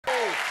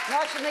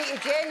Nice to meet you,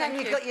 Jen. And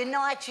you've got your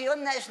nightie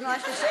on. That's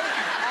nice to see.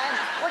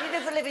 What do you do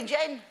for a living,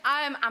 Jen?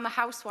 I'm a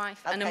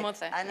housewife and a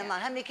mother. And a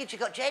mother. How many kids you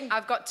got, Jen?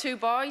 I've got 2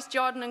 boys,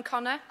 Jordan and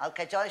Connor.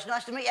 OK, John, it's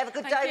nice to meet you. Have a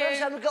good Thank day,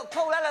 you. And we've got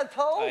Paul. Hello,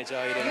 Paul. Hi, Joe.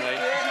 How you doing, mate?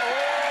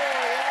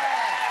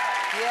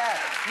 Yeah.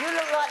 You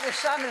look like the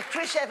son of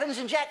Chris Evans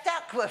and Jack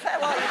Duckworth. How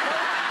are you, Paul?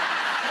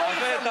 I've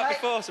heard that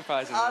before,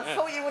 surprisingly. I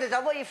thought you would have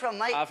done. Where are you from,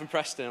 mate? I'm from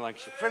Preston in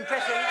Lancashire. From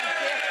Preston,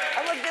 Lancashire.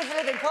 And what do you do for a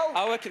living, Paul?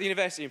 I work at the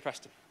university in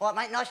Preston. Right,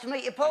 mate, nice to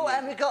meet you, Paul.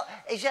 And we've got,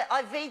 is it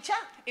Iveta?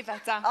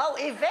 Iveta. Oh,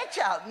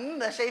 Iveta.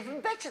 That's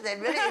even better then,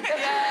 really. Okay,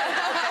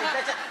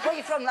 Iveta. Where are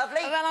you from,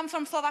 lovely? Well, I'm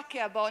from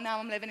Slovakia, but now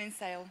I'm living in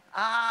Sale.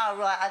 Ah,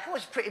 right. I thought it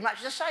was pretty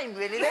much the same,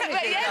 really. Then,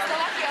 Yeah,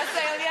 Slovakia,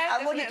 Sale, yeah.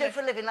 And what do you do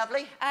for a living,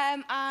 lovely?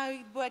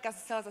 I work as a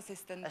sales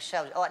assistant. A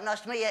sales. All right,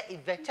 nice to meet you,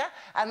 Iveta.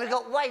 And we've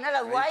got Wayne.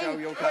 Hello, Wayne. Joe,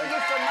 you okay? Where are you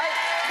from, mate?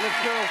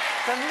 Liverpool.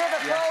 From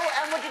Liverpool.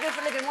 Yeah. And what do you do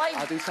for a living, Wayne?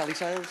 I do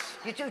telesales.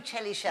 You do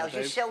telesales.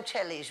 You sell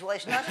tellies. Well,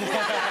 it's nice to meet you.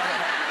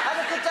 Have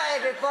a good day,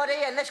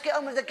 everybody, and let's get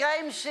on with the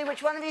game. See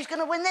which one of you is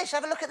going to win this.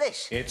 Have a look at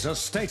this. It's a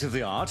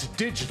state-of-the-art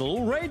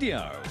digital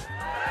radio.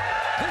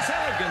 This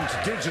elegant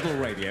digital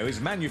radio is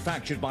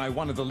manufactured by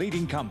one of the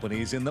leading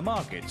companies in the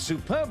market.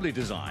 Superbly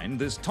designed,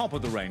 this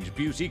top-of-the-range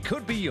beauty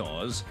could be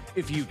yours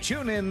if you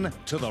tune in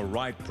to the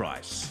right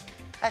price.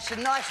 That's a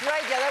nice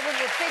radio. They want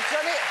your bids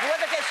on it.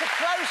 Whoever gets the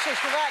closest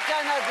without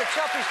going over the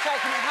top is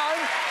taking it home.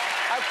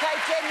 OK,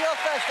 Jen, you're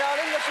first,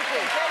 darling. What's your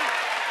bid, Jen?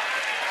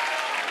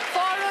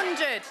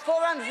 400.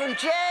 400 from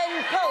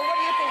Jen. Paul, what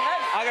do you think,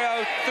 mate? I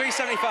go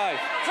 375.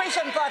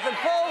 375 from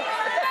Paul.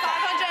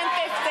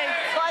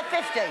 550.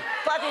 550.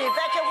 550.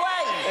 Better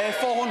Wayne.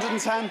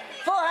 410.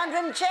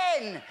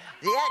 410.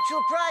 The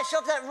actual price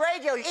of that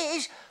radio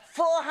is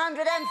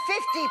 £450.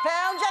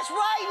 That's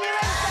Wayne, you're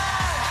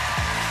inside.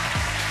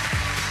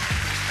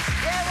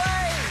 Yeah,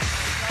 Wayne.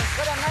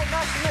 Well done, mate.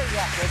 Nice to meet you.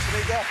 Nice to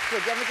meet you.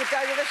 Good. You having a good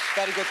day with us?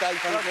 Very good day,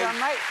 thank Well you. done,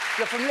 mate.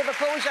 You're from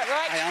Liverpool, is that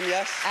right? I am,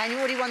 yes. And you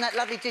already won that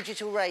lovely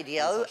digital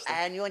radio.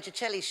 And you're into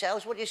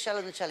telesales. What do you sell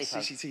on the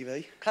telephone?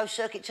 CCTV. Closed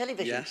circuit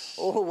television? Yes.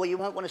 Oh, well, you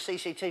won't want a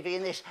CCTV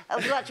in this. How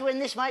would you like to win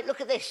this, mate?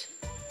 Look at this.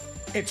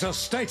 It's a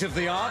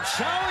state-of-the-art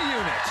shower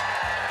unit.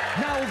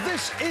 Now,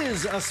 this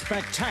is a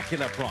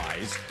spectacular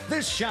prize.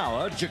 This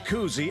shower,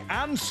 jacuzzi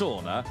and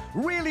sauna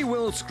really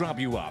will scrub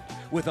you up.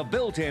 With a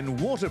built-in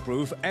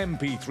waterproof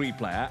MP3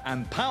 player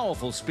and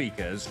powerful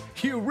speakers,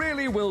 you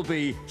really will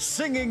be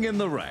singing in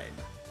the rain.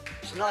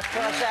 It's a nice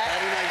price, that.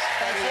 Very nice,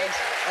 very nice.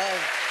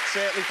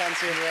 Certainly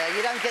fancy it. Yeah,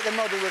 you don't get the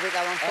model with it,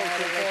 though,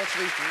 unfortunately.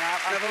 Unfortunately. No,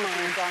 Never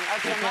mind.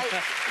 OK, mate.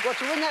 Well,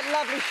 to win that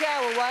lovely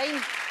shower,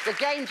 Wayne, the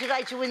game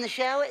today to win the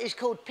shower is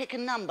called Pick a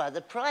Number. The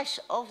price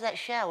of that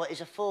shower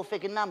is a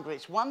 4-figure number.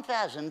 It's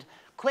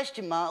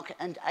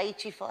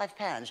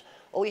 £1,000,85.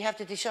 All you have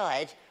to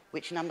decide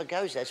which number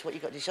goes there. That's what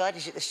you've got to decide.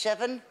 Is it the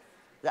 7,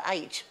 the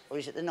 8, or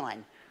is it the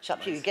 9? It's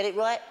up to you. You get it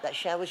right, that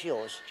shower's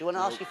yours. Do you want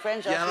to ask your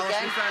friends? Yeah, I'll ask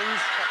again? my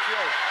friends. It's up to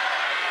you.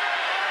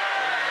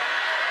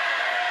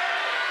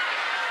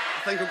 I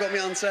think I've got my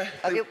answer.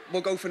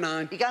 We'll go for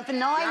 9. You going for 9?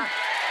 Yeah.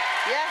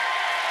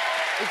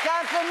 He's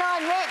going for 9,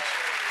 Rich.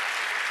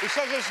 He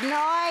says it's 9.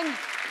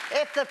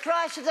 If the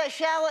price of that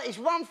shower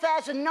is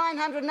 £1,985,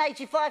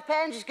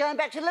 it's going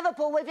back to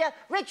Liverpool with you.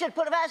 Richard,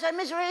 put about so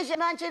misery is it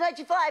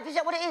 1985? Is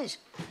that what it is?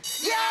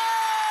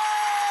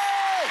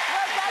 Yes!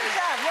 Well done,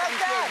 son. Well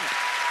done.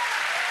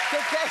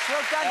 Good guess.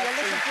 Well done. You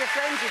listen to your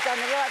friends. You've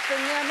done the right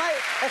thing there, mate.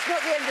 That's not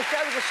the end of the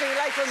show. We'll see you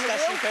later on the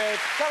wheel.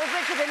 So was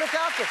Richard. They look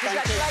after.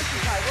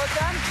 Congratulations, mate. Well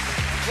done.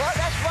 Well,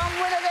 that's one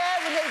winner there.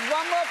 We need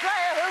one more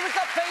player. Who we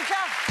got,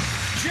 Peter?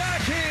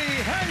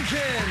 Jackie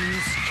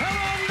Hankins, come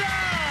on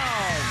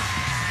down!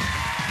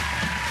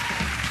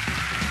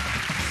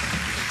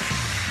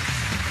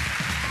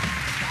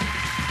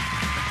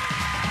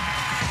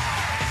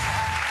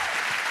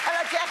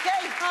 Hello,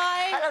 Jackie.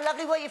 Hi. Hello,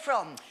 lovely. Where are you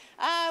from?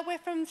 We're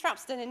from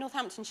Thrapston in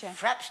Northamptonshire.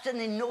 Thrapston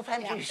in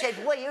Northampton. Yeah. You said,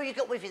 who you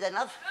got with you then,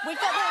 love? We've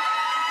got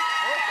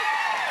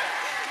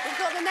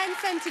the men's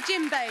centre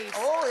gym babes.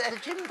 Oh, they're the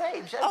gym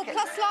babes. Okay. Oh,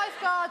 plus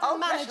lifeguard and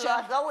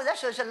manager. Oh,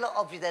 that's a lot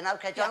of you then.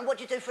 OK, Johnny, what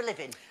do you do for a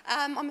living?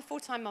 I'm a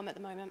full-time mum at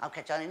the moment.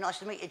 OK, Johnny, nice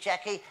to meet you,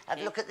 Jackie. Have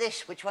a look at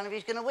this. Which one of you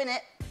is going to win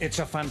it? It's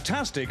a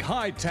fantastic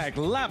high-tech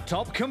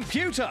laptop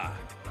computer.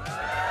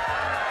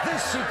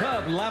 This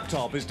superb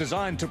laptop is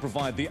designed to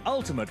provide the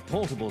ultimate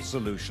portable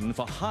solution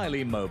for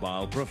highly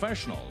mobile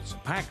professionals.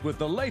 Packed with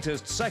the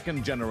latest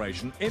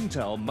second-generation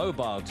Intel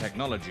mobile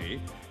technology,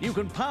 you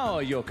can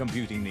power your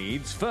computing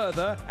needs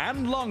further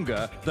and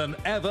longer than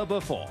ever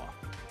before.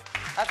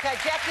 OK,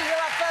 Jackie, you're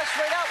up first,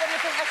 sweetheart. What do you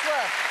think that's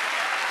worth?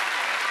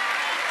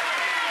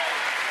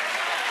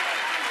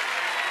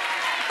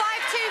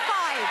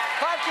 525.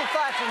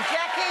 525 from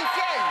Jackie.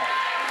 Jen?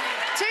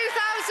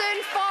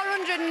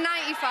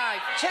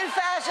 2,495.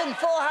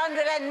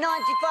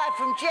 2,495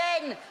 from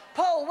Jen.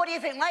 Paul, what do you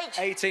think, mate?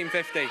 1850.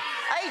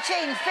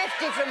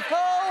 1850 from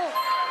Paul.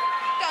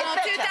 Gone on,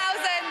 2,000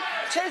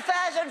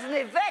 2,000. from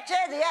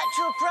Iveta. The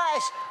actual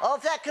price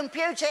of that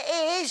computer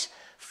is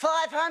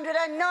 £595.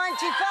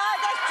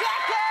 That's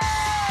Jackie!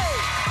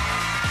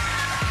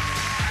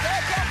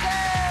 Yeah,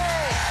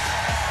 Jackie!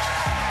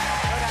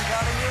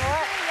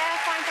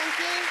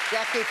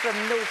 Jackie from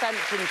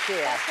Northamptonshire.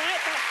 That's right,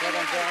 that's Well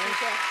done, darling.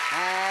 Northamptonshire.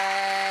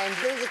 And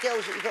who are the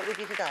girls that you got with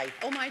you today?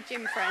 All my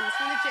gym friends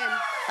from the gym.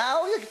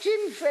 Oh, the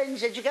gym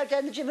friends. Did you go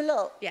down the gym a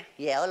lot? Yeah.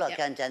 Yeah, I like Yep.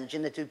 going down the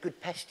gym. They do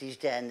good pasties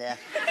down there.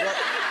 Well,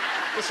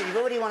 listen, you've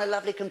already won a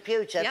lovely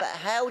computer, Yep. but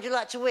how would you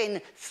like to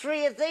win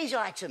 3 of these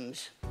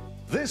items?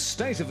 This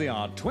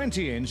state-of-the-art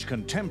 20-inch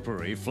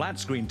contemporary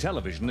flat-screen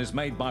television is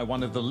made by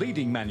one of the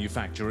leading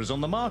manufacturers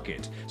on the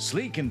market.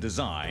 Sleek in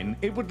design,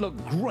 it would look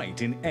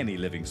great in any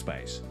living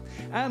space.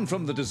 And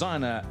from the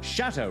designer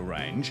Chateau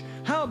range,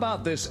 how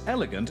about this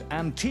elegant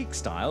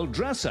antique-style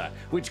dresser,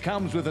 which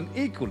comes with an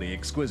equally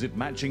exquisite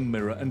matching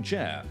mirror and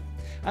chair?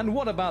 And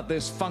what about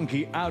this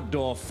funky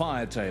outdoor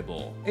fire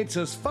table? It's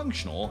as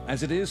functional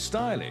as it is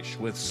stylish.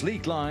 With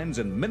sleek lines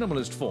and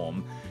minimalist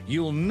form,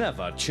 you'll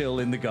never chill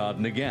in the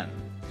garden again.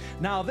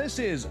 Now, this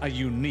is a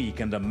unique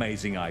and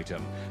amazing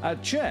item, a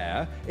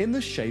chair in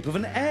the shape of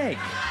an egg.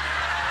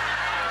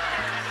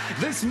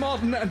 This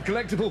modern and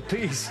collectible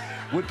piece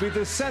would be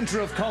the center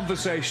of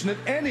conversation at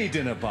any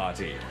dinner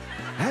party.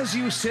 As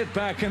you sit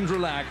back and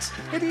relax,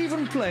 it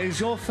even plays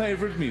your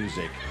favorite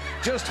music.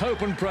 Just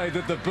hope and pray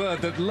that the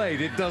bird that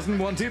laid it doesn't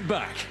want it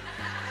back.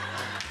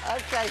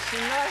 OK,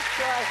 some nice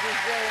prizes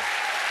there.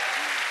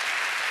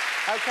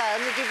 OK, I'm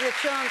going to give you a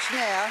chance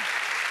now.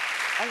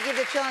 I'm going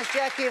to give you a chance,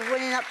 Jackie, of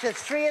winning up to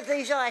 3 of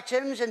these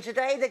items, and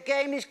today the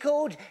game is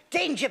called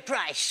Danger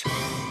Price.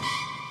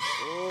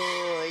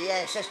 Oh,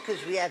 yes, that's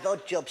because we have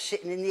odd jobs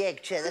sitting in the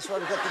egg chair. That's why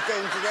we've got the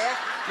danger there.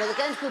 Now, the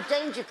game's called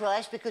Danger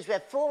Price because we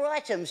have 4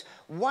 items.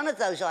 One of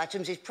those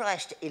items is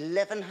priced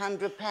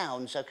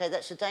 £1,100, OK?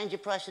 That's the danger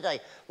price today.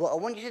 What I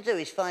want you to do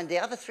is find the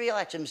other 3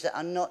 items that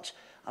are not,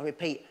 I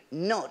repeat,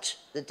 not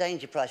the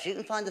danger price. If you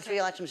can find the 3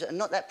 items that are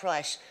not that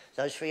price,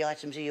 those 3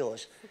 items are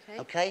yours. OK.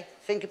 OK?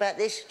 Think about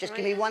this. Just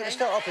give me Right, one to okay.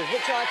 start off with.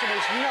 Which item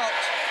is not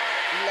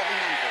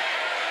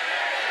 1,100?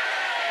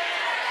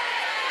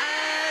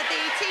 The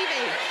TV.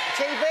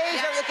 TV, is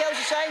that what the girls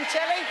are saying?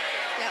 Telly?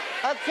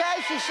 Yep. OK,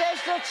 she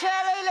says the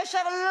telly. Let's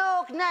have a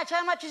look. Nat,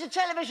 how much is a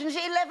television? Is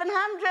it 1,100?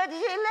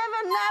 Is it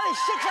 11? No, it's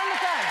 £600.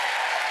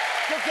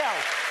 Good girl.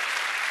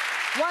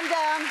 1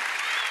 down.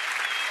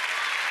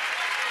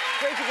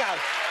 3 to go.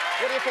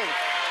 What do you think?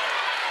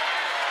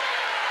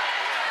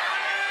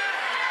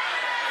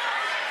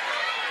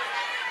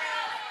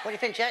 What do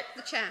you think, Jack?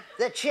 The chair.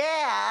 The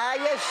chair,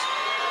 yes.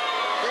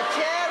 The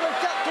chair of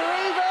Dr.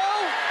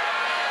 Evil.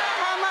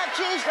 How much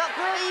is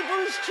Dr.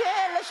 Evil's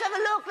chair? Let's have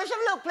a look. Let's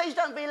have a look. Please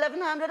don't be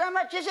 1,100. How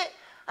much is it?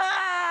 Oh!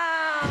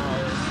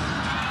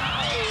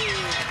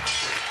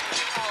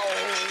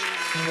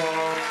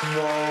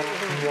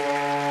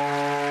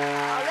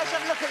 Oh, let's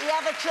have a look at the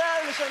other two.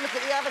 Let's have a look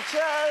at the other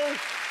two.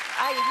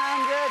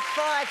 800,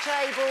 fire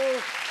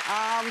table.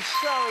 I'm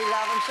sorry,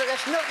 love. I'm sorry.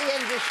 That's not the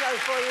end of the show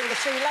for you. We'll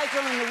see you later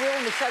on in the Will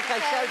and the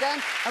Showcase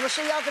Showdown. And we'll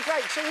see you after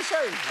break. See you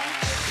soon.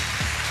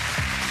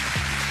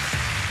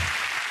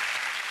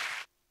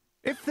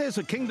 If there's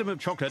a kingdom of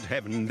chocolate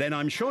heaven, then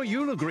I'm sure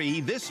you'll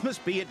agree this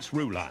must be its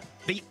ruler,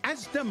 the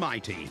Asda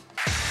Mighty.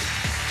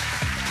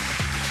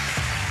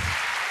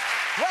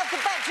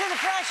 Welcome back to The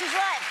Price is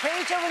Right.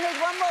 Peter, we need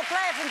one more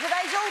player from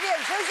today's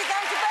audience. Who's it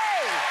going to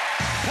be?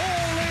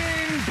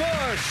 Pauline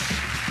Bush,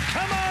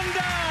 come on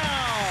down!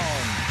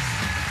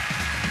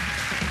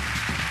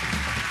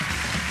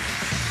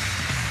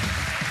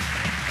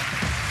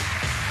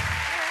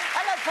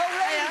 Hello,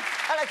 Pauline. Hiya.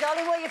 Hello,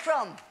 darling. Where are you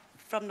from?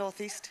 From North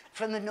East.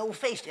 From the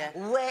North East? Yeah.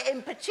 Where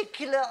in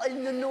particular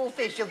in the North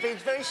East? You're being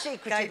very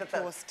secretive Gate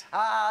about... Post.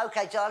 Ah,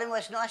 OK, darling. Well,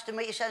 it's nice to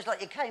meet you. Sounds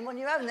like you came on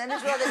your own then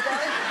as well, then,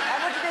 darling.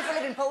 And what do you do for a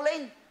living,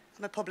 Pauline?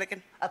 I'm a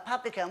publican. A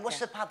publican. What's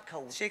the pub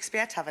called?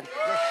 Shakespeare Tavern.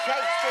 The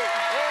Shakespeare...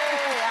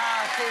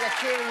 Ah, see, they're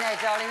cheering there,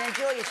 darling.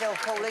 Enjoy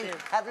yourself, Pauline.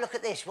 Have a look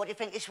at this. What do you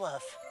think it's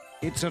worth?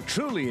 It's a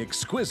truly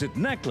exquisite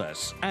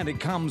necklace, and it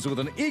comes with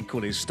an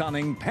equally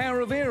stunning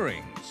pair of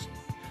earrings.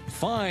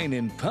 Fine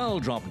in pearl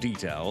drop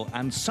detail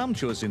and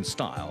sumptuous in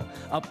style,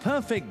 a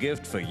perfect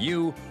gift for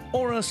you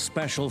or a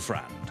special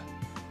friend.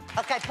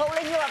 OK,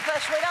 Pauline, you're up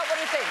first, sweetheart. What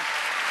do you think?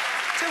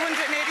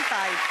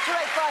 285.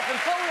 285 from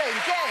Pauline.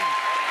 Jen?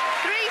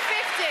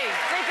 350.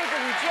 350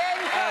 from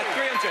Jen. Paul?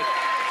 300.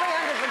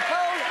 300 from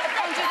Paul.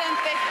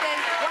 150.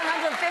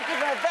 150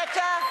 from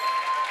Rebecca.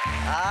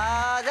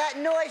 Ah, that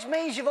noise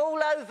means you've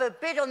all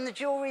overbid on the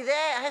jewellery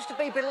there. It has to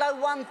be below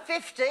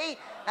 150.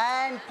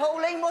 And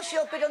Pauline, what's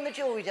your bid on the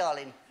jewellery,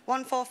 darling?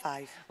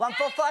 145.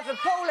 145 from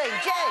Pauline.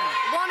 Jen?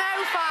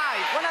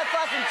 105.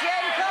 105 from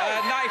Jen.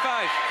 Paul?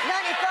 95.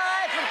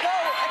 95 from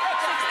Paul.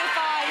 Rebecca?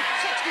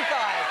 65.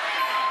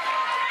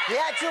 65. The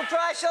actual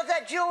price of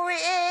that jewellery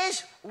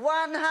is 141.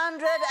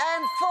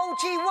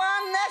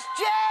 That's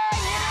Jen!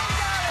 You know,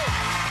 darling.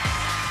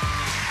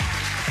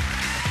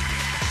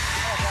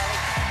 Oh,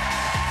 darling.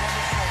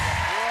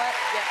 Right,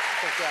 yep,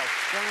 good girl.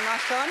 You having a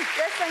nice time?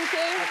 Yes, thank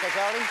you. OK,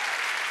 darling.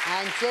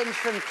 And Jen's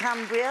from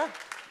Cumbria.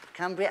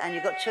 Cumbria, and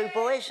you've got 2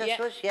 boys, that's Yep.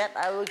 right? Yep.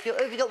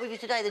 Who have you got with you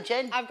today, then,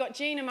 Jen? I've got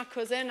Gina, my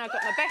cousin. I've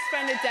got my best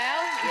friend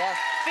Adele. Yeah.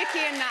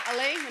 Vicky and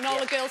Natalie, and all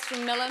the girls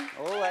from Millen.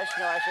 Oh, that's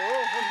nice.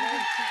 Oh, good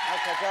man.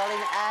 OK,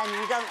 darling, and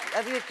you don't...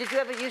 Did you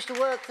ever used to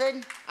work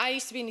then? I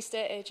used to be an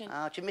estate agent.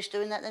 Oh, do you miss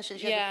doing that then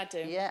since you... Yeah, I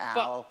do. Yeah,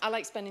 But oh. I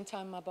like spending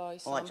time with my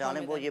boys. All right,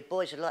 darling, well, your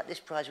boys would like this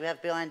prize we have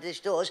behind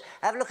these doors.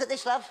 Have a look at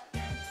this, love.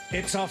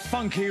 It's a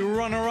funky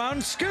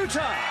runaround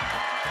scooter.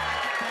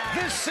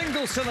 This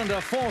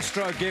single-cylinder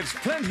 4-stroke gives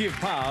plenty of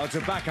power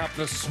to back up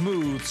the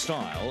smooth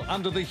style.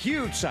 Under the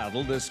huge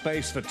saddle, there's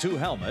space for 2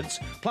 helmets,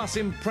 plus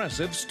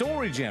impressive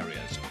storage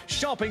areas.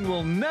 Shopping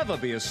will never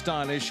be as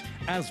stylish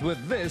as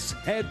with this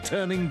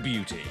head-turning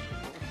beauty.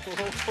 The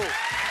girls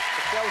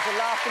are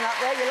laughing up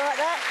there. You like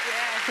that?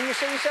 Yeah. Can you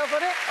see yourself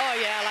on it? Oh,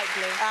 yeah, I like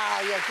blue.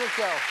 Ah, yeah, good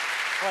girl.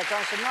 All right,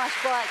 darling, it's a nice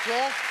bike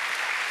there.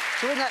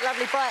 To win that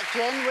lovely bike,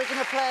 Jen, we're going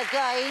to play a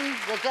game.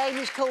 The game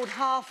is called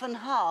Half and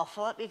Half.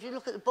 All right? If you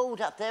look at the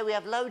board up there, we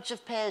have loads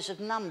of pairs of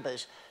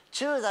numbers.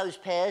 2 of those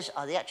pairs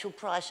are the actual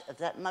price of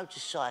that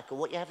motorcycle.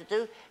 What you have to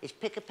do is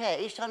pick a pair.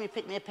 Each time you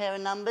pick me a pair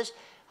of numbers,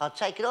 I'll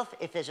take it off.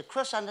 If there's a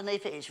cross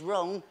underneath it, it's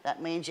wrong. That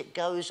means it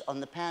goes on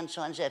the pound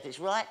signs there. If it's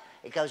right,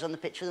 it goes on the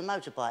picture of the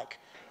motorbike.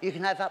 You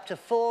can have up to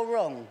 4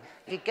 wrong.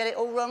 If you get it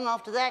all wrong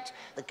after that,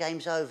 the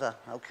game's over,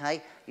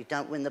 OK? You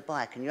don't win the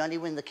bike, and you only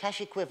win the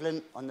cash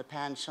equivalent on the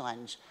pound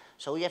signs.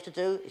 So all you have to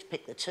do is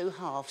pick the 2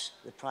 halves,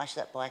 the price of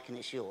that bike, and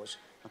it's yours,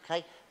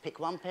 OK? Pick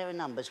 1 pair of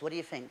numbers. What do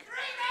you think?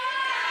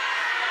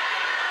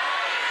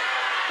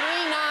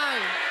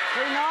 39.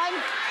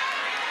 39?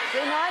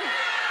 39?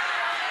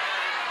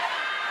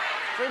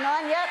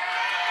 39, yep.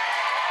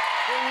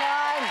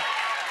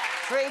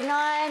 39.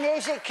 39.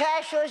 Is it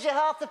cash or is it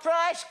half the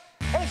price?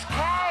 It's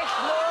cash.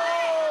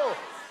 No!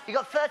 You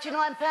got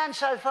 £39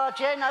 so far,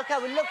 Jen. OK,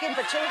 we're looking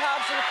for 2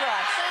 halves of the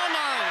price.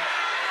 49.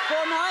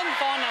 49?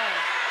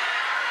 49.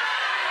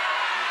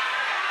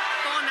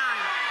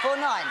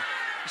 49.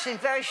 You seem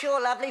very sure,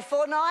 lovely.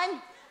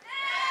 49?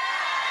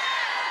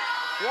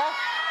 Yeah?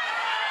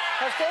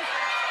 Positive?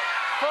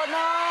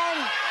 49.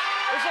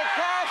 Is it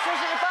cash or is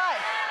it a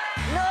bike?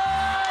 No,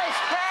 it's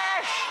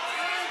cash.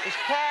 It's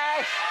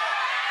cash.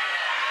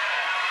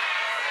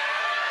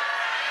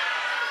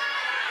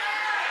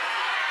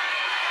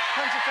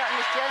 Concentrate on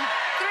this, Jen.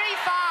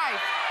 3-5.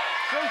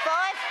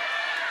 3-5?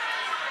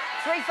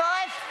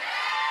 3-5?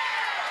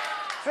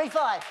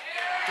 3-5.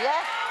 Yeah?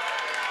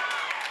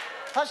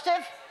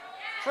 Positive?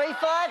 3-5,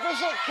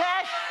 is it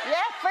cash?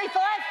 Yeah, 3-5?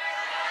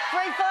 3-5,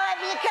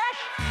 is it cash?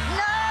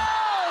 No!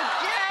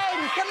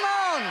 Jane, come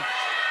on!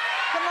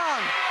 Come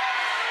on.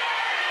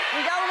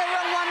 We don't want to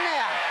run one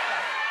there.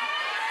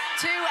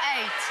 2-8.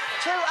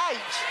 2-8.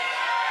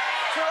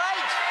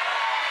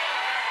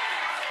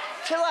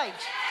 2-8. 2-8.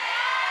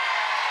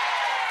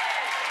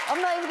 I'm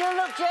not even going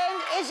to look, Jane.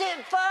 Is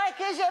it bike?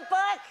 Is it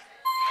bike?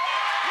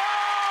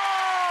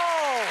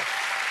 No!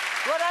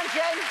 Well done,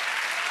 Jane.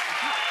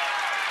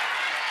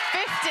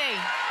 50.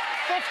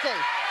 50.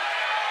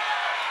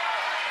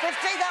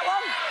 50, that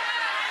one?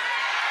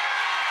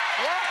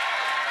 Yeah?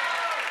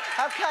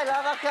 OK,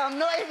 love, OK, I'm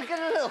not even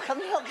going to look.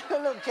 I'm not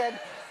going to look, Jen.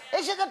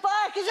 Is it the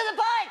bike? Is it the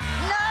bike?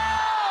 No!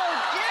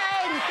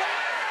 Jen!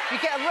 You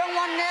get a wrong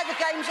one there, the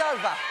game's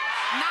over.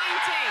 90.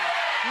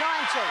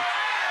 90.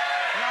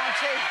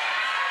 90.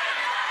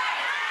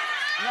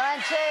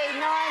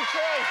 90. 90.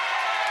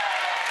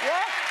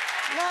 Yeah?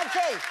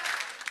 90.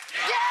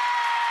 Yes!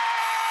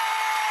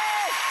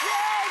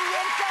 Jen,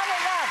 you've done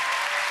it, love.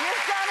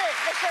 You've done it.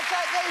 Let's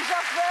take these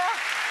off there.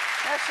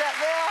 That's that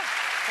there.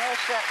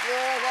 That's that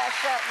there.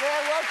 That's that there.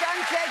 Well done,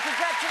 Jen.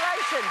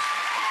 Congratulations.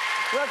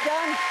 Well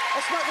done.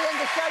 That's not the end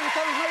of the show. You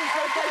come with me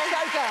for a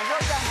showdown.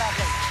 Well done,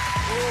 lovely.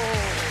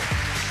 Oh.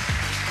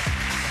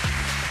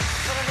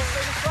 Well done,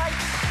 everybody. Great.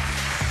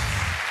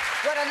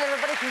 Well done,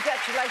 everybody.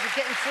 Congratulations for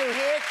getting through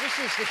here. This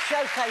is the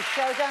Showcase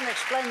Showdown. I'll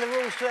explain the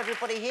rules to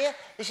everybody here.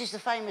 This is the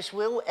famous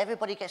wheel.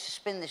 Everybody gets to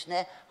spin this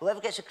now. Whoever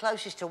gets the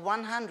closest to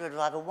 100 of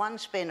either one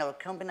spin or a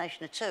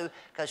combination of 2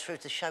 goes through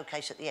to the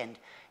showcase at the end.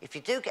 If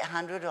you do get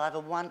 100 or either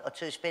 1 or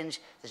 2 spins,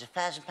 there's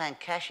 £1,000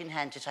 cash in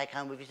hand to take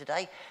home with you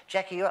today.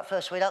 Jackie, you're up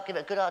first, sweetheart. Give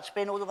it a good hard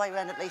spin all the way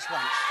around at least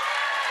once.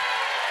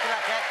 Good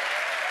luck, Jack.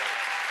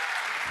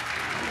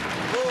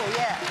 Oh,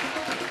 yeah.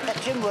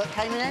 That gym work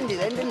came in handy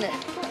then, didn't it?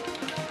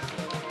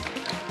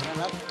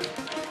 Well done.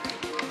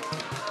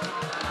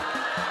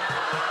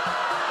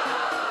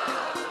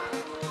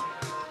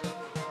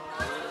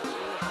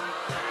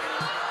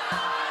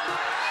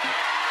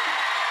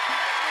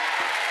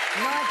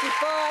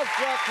 95,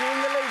 Jack, you're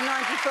in the lead,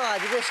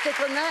 95. You going to stick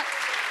on that?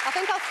 I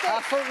think I'll stick. I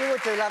thought you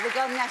would do, lovely.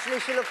 Go and Natalie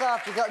should look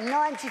after you. You've got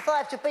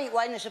 95 to beat,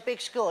 Wayne. That's a big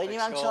score. In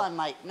your own time,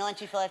 mate.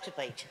 95 to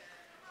beat.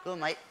 Go on,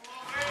 mate.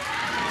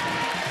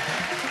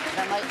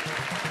 Go, mate.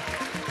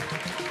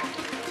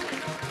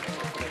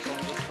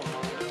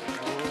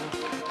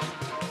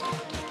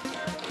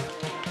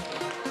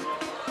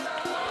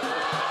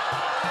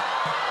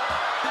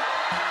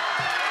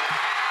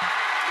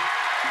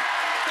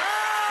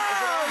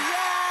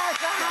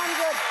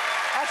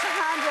 That's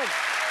 100.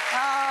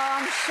 Oh,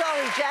 I'm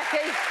sorry,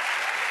 Jackie.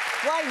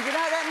 Wayne, do you know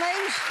what that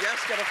means?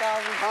 Yes, get £1,000.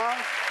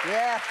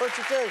 Yeah, of course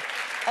you do.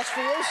 That's for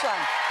you, son.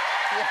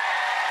 Yeah.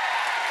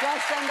 Don't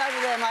stand over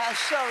there, mate. I'm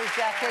sorry,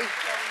 Jackie.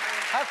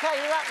 OK,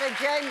 you're up then,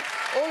 Jen.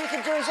 All you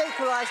can do is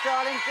equalise,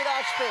 darling. Good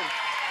hard spin.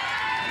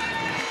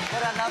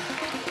 Well done, love.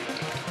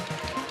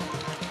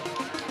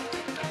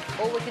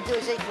 All we can do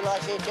is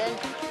equalise here, Jen.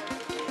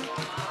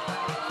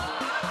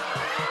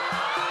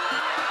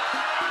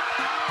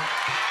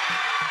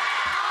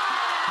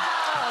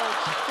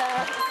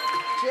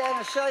 Jen,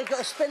 I'm sorry, you've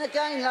got to spin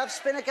again, love.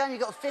 Spin again.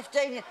 You've got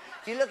 15.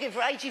 You're looking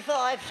for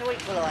 85 to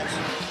equalise.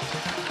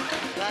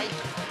 OK,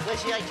 where's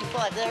the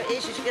 85? There it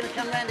is. It's going to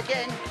come round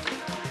again.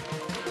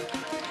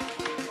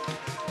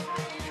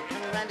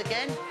 Coming round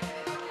again.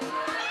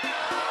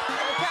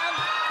 There it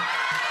comes.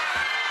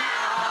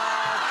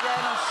 Oh, Jen,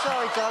 I'm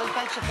sorry, darling.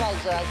 Thanks for playing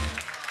today.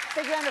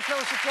 Big round of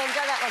applause for Jen.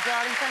 Go that way,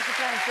 darling. Thanks for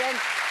playing, Jen.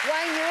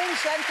 Wayne, you're in,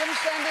 son. Come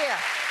and stand here.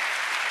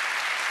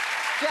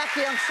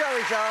 Jackie, I'm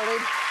sorry,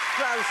 darling.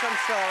 Close, I'm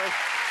sorry.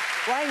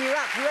 Wayne, you're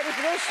up. You ready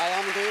for this? I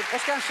am indeed.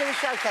 Let's go and see the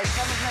showcase.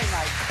 Come with me,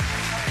 mate.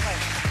 Come with me.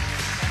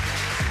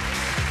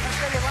 Let's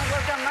go, Wayne.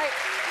 Well done, mate.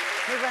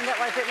 Move round that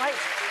way a bit, mate.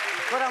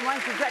 Well done,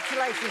 Wayne.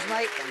 Congratulations,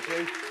 mate. Thank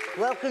you.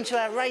 Welcome to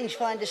our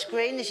rangefinder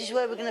screen. This is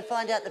where we're going to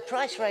find out the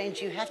price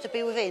range you have to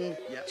be within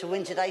to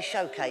win today's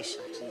showcase.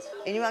 Excellent.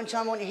 In your own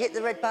time, I want you to hit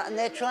the red button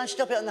there. Try and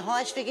stop it on the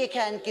highest figure you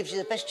can. Gives you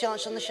the best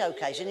chance on the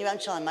showcase. In your own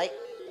time, mate.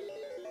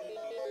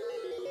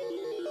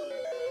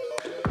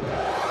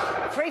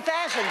 3,000. Good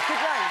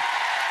range.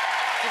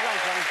 Good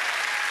range, Wayne.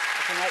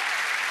 Okay, mate.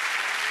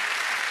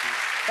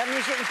 That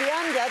means you can be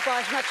under by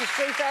as much as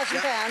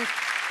 £3,000,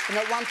 but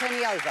not 1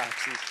 penny over.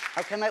 Excellent.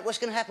 OK, mate, what's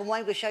going to happen,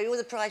 Wayne? We'll show you all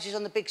the prizes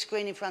on the big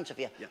screen in front of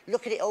you.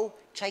 Look at it all,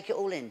 take it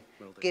all in.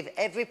 Give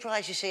every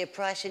prize you see a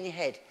price in your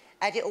head.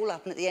 Add it all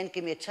up, and at the end,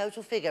 give me a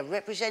total figure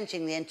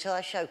representing the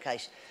entire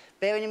showcase.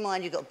 Bearing in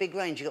mind, you've got a big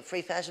range. You've got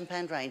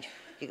 £3,000 range.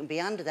 You can be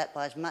under that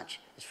by as much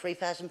as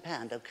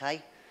 £3,000,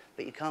 OK?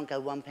 But you can't go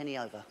 1 penny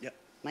over. Yep.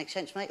 Make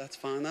sense, mate? That's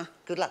fine, there.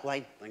 Good luck,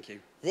 Wayne. Thank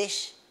you.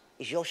 This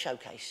is your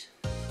showcase.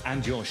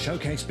 And your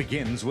showcase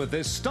begins with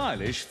this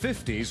stylish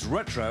 50s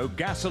retro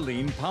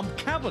gasoline pump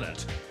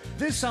cabinet.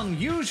 This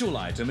unusual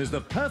item is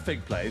the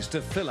perfect place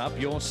to fill up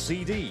your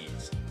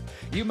CDs.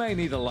 You may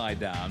need to lie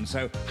down,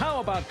 so how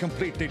about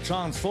completely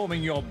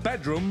transforming your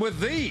bedroom with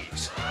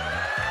these?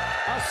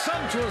 A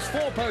sumptuous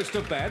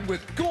four-poster bed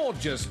with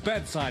gorgeous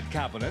bedside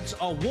cabinets,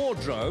 a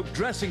wardrobe,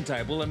 dressing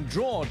table and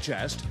drawer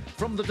chest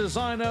from the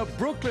designer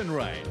Brooklyn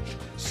range.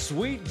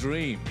 Sweet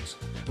dreams.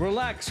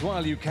 Relax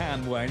while you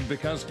can, Wayne,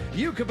 because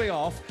you could be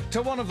off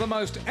to one of the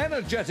most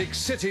energetic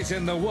cities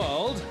in the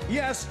world.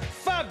 Yes,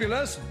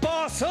 fabulous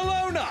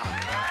Barcelona!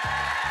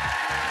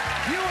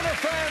 You and a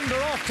friend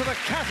are off to the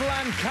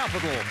Catalan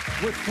capital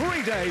with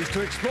 3 days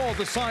to explore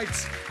the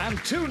sights and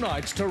 2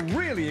 nights to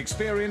really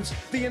experience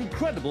the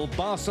incredible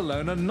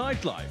Barcelona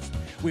nightlife.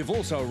 We've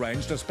also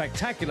arranged a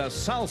spectacular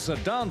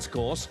salsa dance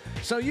course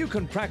so you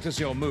can practice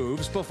your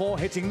moves before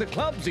hitting the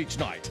clubs each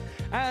night.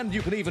 And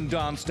you can even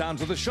dance down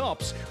to the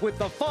shops with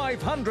the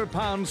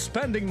 £500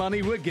 spending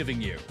money we're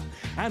giving you.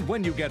 And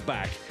when you get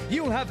back,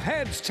 you'll have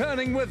heads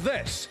turning with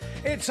this.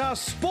 It's a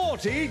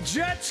sporty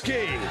jet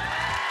ski.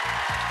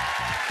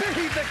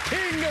 Be the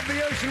king of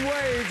the ocean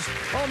waves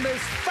on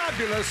this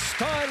fabulous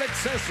style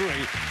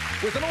accessory.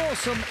 With an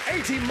awesome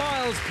 80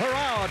 miles per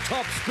hour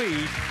top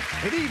speed,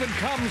 it even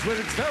comes with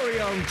its very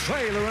own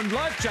trailer and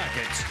life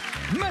jackets.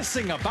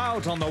 Messing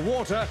about on the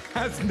water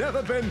has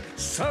never been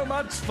so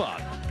much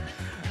fun.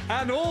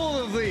 And all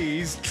of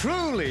these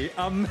truly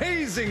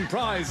amazing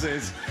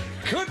prizes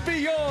could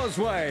be yours,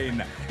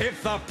 Wayne,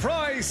 if the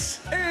price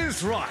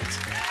is right.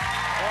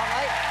 All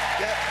right, mate?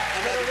 Yeah,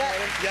 I'm ready,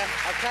 darling. Yeah.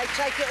 OK,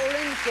 take it all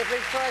in, give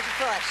every prize a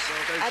price.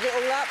 Add it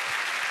all up.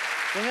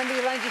 Remember,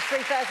 your range is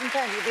 £3,000.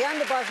 You'll be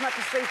under by as much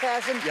as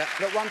 3,000,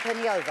 not 1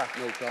 penny over.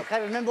 No problem. OK,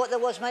 remember what there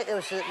was, mate? There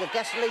was the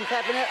gasoline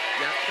cabinet,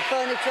 the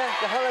furniture,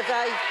 the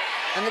holiday,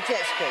 and the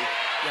jet ski.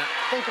 Yeah.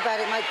 Think about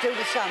it, mate. Do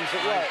the sums.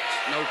 It works.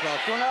 No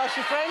problem. Do you want to ask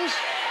your friends?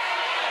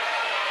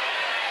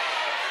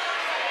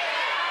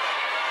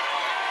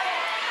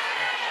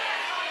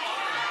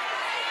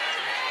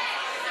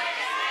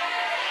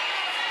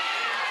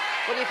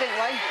 What do you think,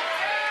 Wayne?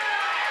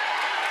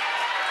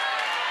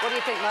 What do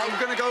you think, mate? I'm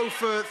going to go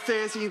for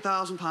 £13,000.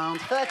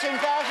 13,000?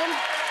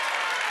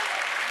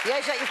 Yeah,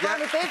 is that your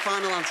final bid?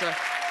 Final answer.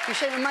 You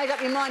seem to have made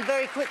up your mind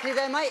very quickly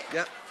there, mate.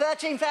 Yep.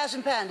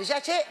 £13,000, is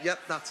that it? Yep,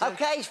 that's it.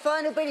 OK, his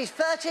final bid is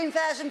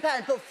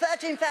 £13,000. Put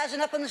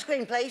 13,000 up on the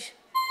screen, please.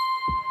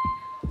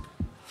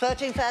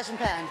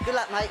 £13,000. Good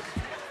luck, mate.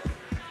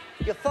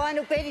 Your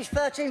final bid is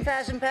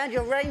 £13,000.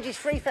 Your range is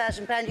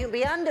 £3,000. You'll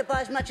be under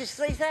by as much as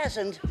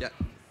 3,000. Yep.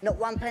 Not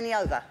 1 penny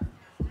over.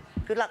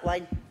 Good luck,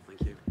 Wayne.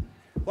 Thank you.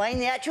 Wayne,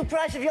 the actual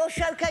price of your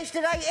showcase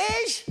today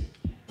is...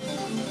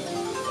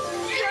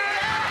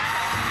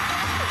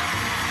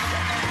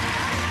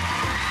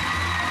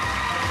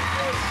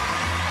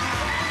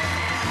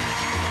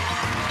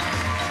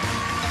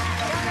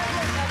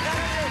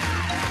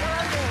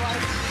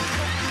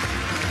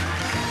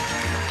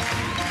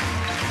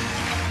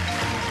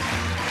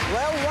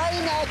 Well,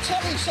 Wayne, our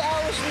telly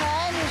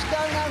salesman is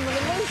going home with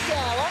a new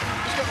shower.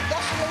 He's got a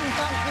gasoline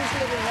pump in his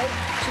living room,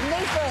 some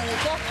new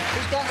furniture.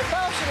 He's going to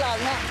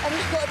Barcelona, and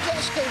he's got a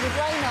jet ski with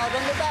Reynard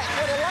on the back.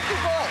 What a lucky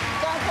boy.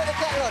 Go and put the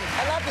kettle on.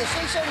 I love you.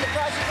 See you soon. The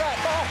price is right.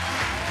 Bye.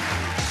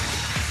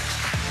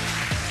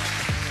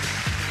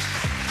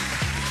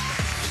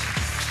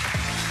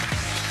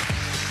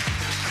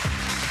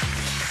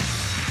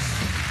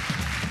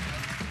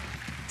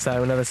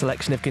 So another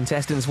selection of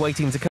contestants waiting to come.